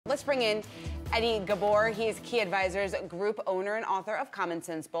Let's bring in Eddie Ghabour. He's Key Advisors Group owner and author of Common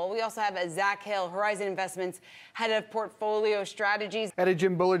Sense Bull. We also have Zach Hill, Horizon Investments Head of Portfolio Strategies. Eddie,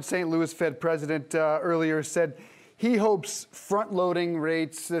 Jim Bullard, St. Louis Fed president, earlier said he hopes front-loading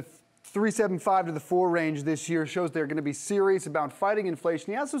rates, the 3.75 to the 4 range this year, shows they're going to be serious about fighting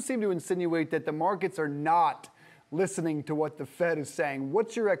inflation. He also seemed to insinuate that the markets are not listening to what the Fed is saying.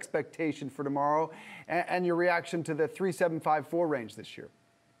 What's your expectation for tomorrow and your reaction to the 3.75-4 range this year?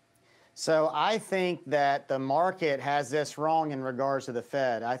 So I think that the market has this wrong in regards to the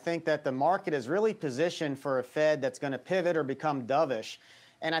Fed. I think that the market is really positioned for a Fed that's going to pivot or become dovish.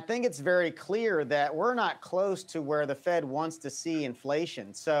 And I think it's very clear that we're not close to where the Fed wants to see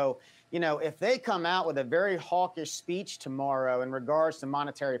inflation. So, if they come out with a very hawkish speech tomorrow in regards to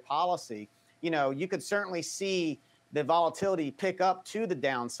monetary policy, you could certainly see the volatility pick up to the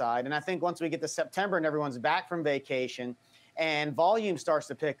downside. And I think once we get to September and everyone's back from vacation and volume starts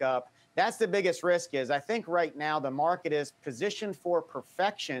to pick up, that's the biggest risk. I think right now the market is positioned for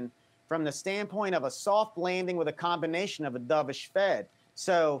perfection from the standpoint of a soft landing with a combination of a dovish Fed.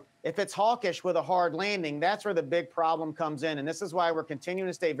 So if it's hawkish with a hard landing, that's where the big problem comes in. And this is why we're continuing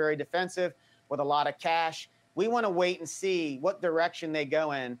to stay very defensive with a lot of cash. We want to wait and see what direction they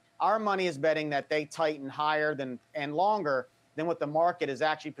go in. Our money is betting that they tighten higher and longer than what the market is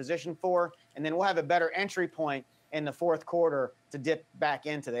actually positioned for. And then we'll have a better entry point in the fourth quarter to dip back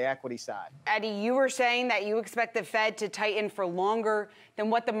into the equity side. Eddie, you were saying that you expect the Fed to tighten for longer than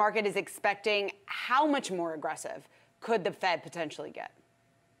what the market is expecting. How much more aggressive could the Fed potentially get?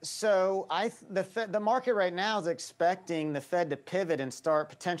 So the market right now is expecting the Fed to pivot and start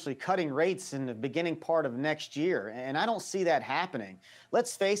potentially cutting rates in the beginning part of next year. And I don't see that happening.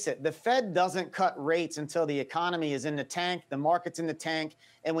 Let's face it, the Fed doesn't cut rates until the economy is in the tank, the market's in the tank,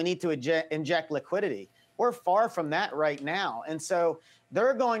 and we need to inject liquidity. We're far from that right now. And so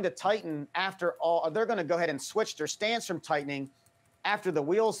they're going to tighten after all. They're going to go ahead and switch their stance from tightening after the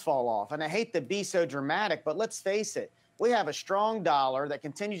wheels fall off. And I hate to be so dramatic, but let's face it. We have a strong dollar that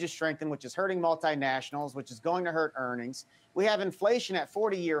continues to strengthen, which is hurting multinationals, which is going to hurt earnings. We have inflation at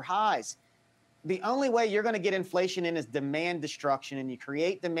 40-year highs. The only way you're going to get inflation in is demand destruction, and you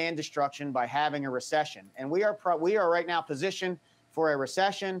create demand destruction by having a recession. And we are right now positioned for a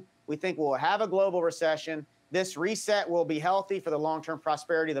recession. We think we'll have a global recession. This reset will be healthy for the long-term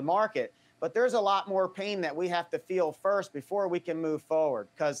prosperity of the market. But there's a lot more pain that we have to feel first before we can move forward.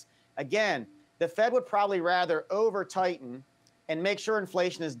 Because, again, the Fed would probably rather over-tighten and make sure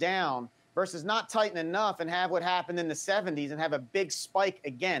inflation is down versus not tighten enough and have what happened in the 70s and have a big spike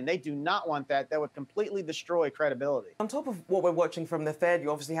again. They do not want that. That would completely destroy credibility. On top of what we're watching from the Fed,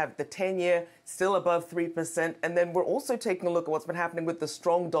 you obviously have the 10-year still above 3%. And then we're also taking a look at what's been happening with the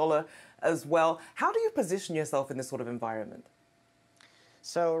strong dollar as well. How do you position yourself in this sort of environment?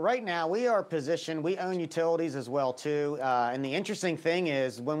 So right now we are positioned, we own utilities as well too. And the interesting thing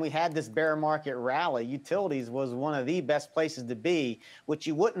is when we had this bear market rally, utilities was one of the best places to be, which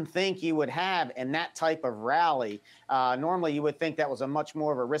you wouldn't think you would have in that type of rally. Normally you would think that was a much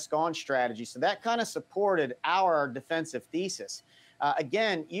more of a risk on strategy. So that kind of supported our defensive thesis.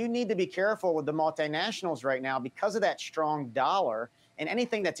 Again, you need to be careful with the multinationals right now because of that strong dollar and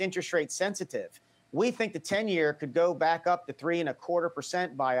anything that's interest rate sensitive. We think the 10-year could go back up to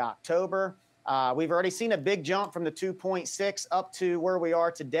 3.25% by October. We've already seen a big jump from the 2.6 up to where we are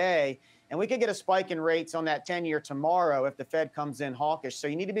today. And we could get a spike in rates on that 10-year tomorrow if the Fed comes in hawkish. So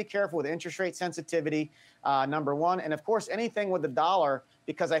you need to be careful with interest rate sensitivity, number one. And, of course, anything with the dollar,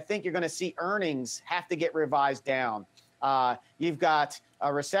 because I think you're going to see earnings have to get revised down. You've got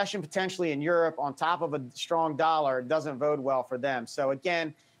a recession potentially in Europe on top of a strong dollar. It doesn't bode well for them. So,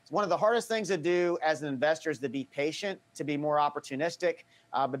 again, one of the hardest things to do as an investor is to be patient, to be more opportunistic.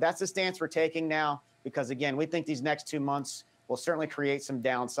 But that's the stance we're taking now because, again, we think these next 2 months will certainly create some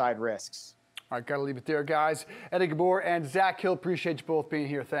downside risks. All right, got to leave it there, guys. Eddie Ghabour and Zach Hill, appreciate you both being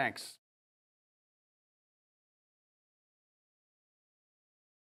here. Thanks.